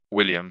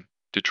William,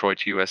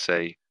 Detroit,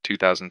 USA,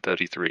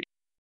 2033.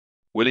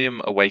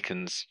 William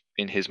awakens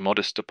in his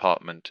modest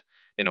apartment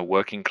in a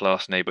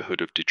working-class neighborhood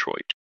of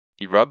Detroit.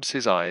 He rubs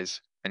his eyes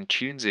and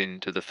tunes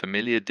in to the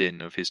familiar din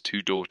of his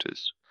two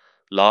daughters,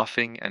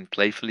 laughing and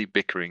playfully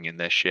bickering in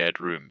their shared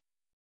room.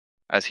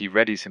 As he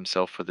readies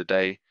himself for the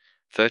day,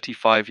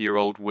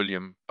 35-year-old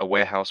William, a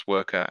warehouse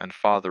worker and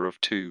father of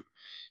two,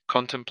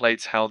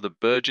 contemplates how the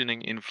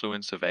burgeoning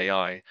influence of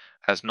AI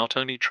has not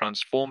only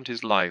transformed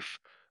his life,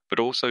 but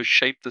also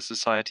shaped the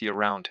society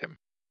around him.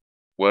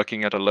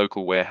 Working at a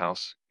local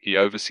warehouse, he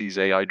oversees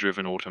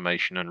AI-driven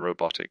automation and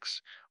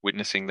robotics,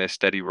 witnessing their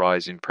steady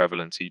rise in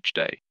prevalence each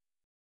day.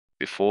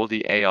 Before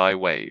the AI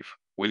wave,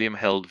 William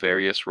held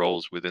various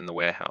roles within the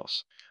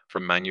warehouse,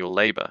 from manual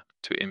labor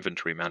to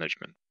inventory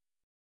management.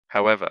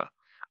 However,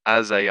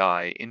 as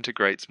AI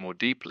integrates more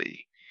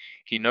deeply,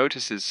 he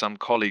notices some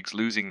colleagues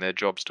losing their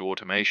jobs to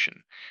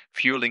automation,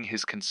 fueling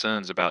his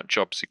concerns about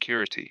job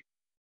security.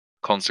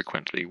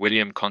 Consequently,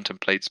 William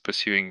contemplates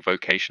pursuing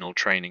vocational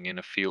training in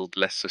a field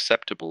less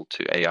susceptible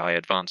to AI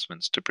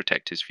advancements to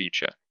protect his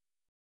future.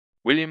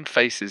 William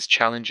faces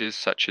challenges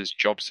such as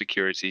job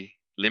security,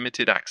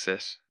 limited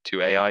access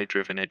to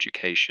AI-driven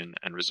education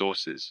and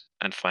resources,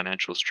 and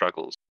financial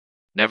struggles.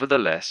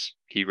 Nevertheless,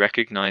 he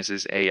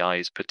recognizes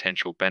AI's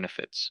potential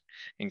benefits,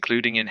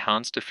 including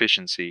enhanced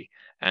efficiency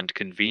and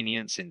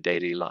convenience in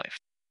daily life.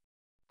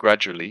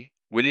 Gradually,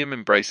 William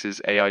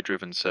embraces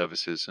AI-driven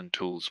services and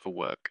tools for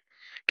work,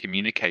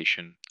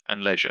 communication,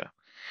 and leisure,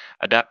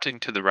 adapting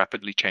to the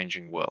rapidly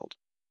changing world.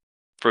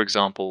 For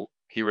example,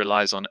 he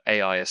relies on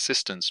AI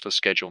assistance for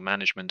schedule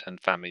management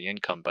and family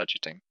income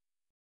budgeting.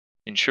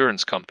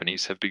 Insurance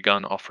companies have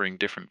begun offering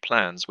different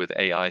plans with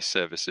AI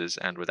services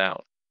and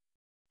without.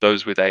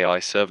 Those with AI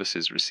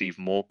services receive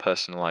more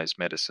personalized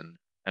medicine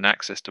and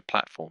access to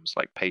platforms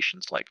like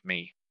Patients Like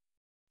Me.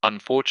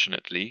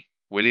 Unfortunately,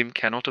 William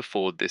cannot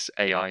afford this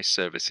AI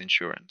service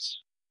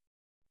insurance.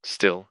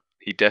 Still,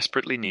 he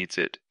desperately needs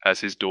it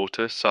as his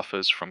daughter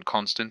suffers from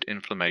constant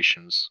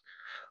inflammations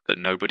that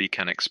nobody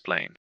can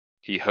explain.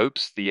 He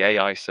hopes the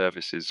AI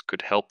services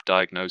could help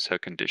diagnose her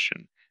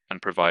condition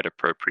and provide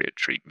appropriate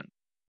treatment.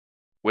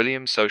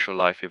 William's social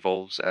life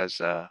evolves as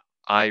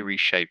AI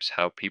reshapes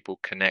how people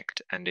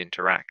connect and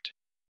interact.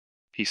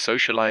 He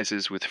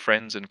socializes with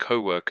friends and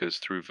co-workers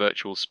through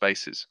virtual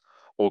spaces,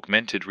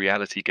 augmented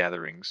reality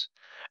gatherings,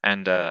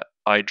 and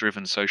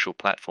AI-driven social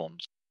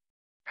platforms.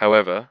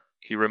 However,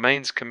 he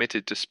remains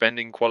committed to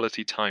spending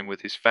quality time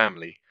with his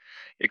family,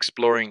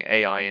 exploring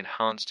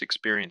AI-enhanced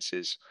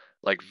experiences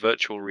like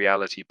virtual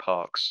reality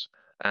parks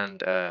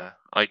and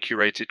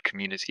AI-curated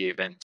community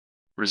events.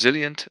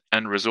 Resilient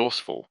and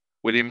resourceful,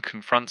 William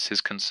confronts his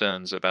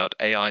concerns about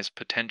AI's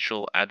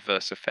potential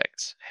adverse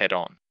effects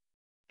head-on.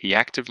 He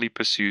actively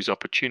pursues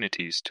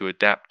opportunities to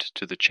adapt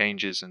to the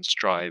changes and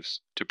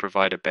strives to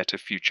provide a better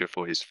future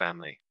for his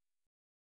family.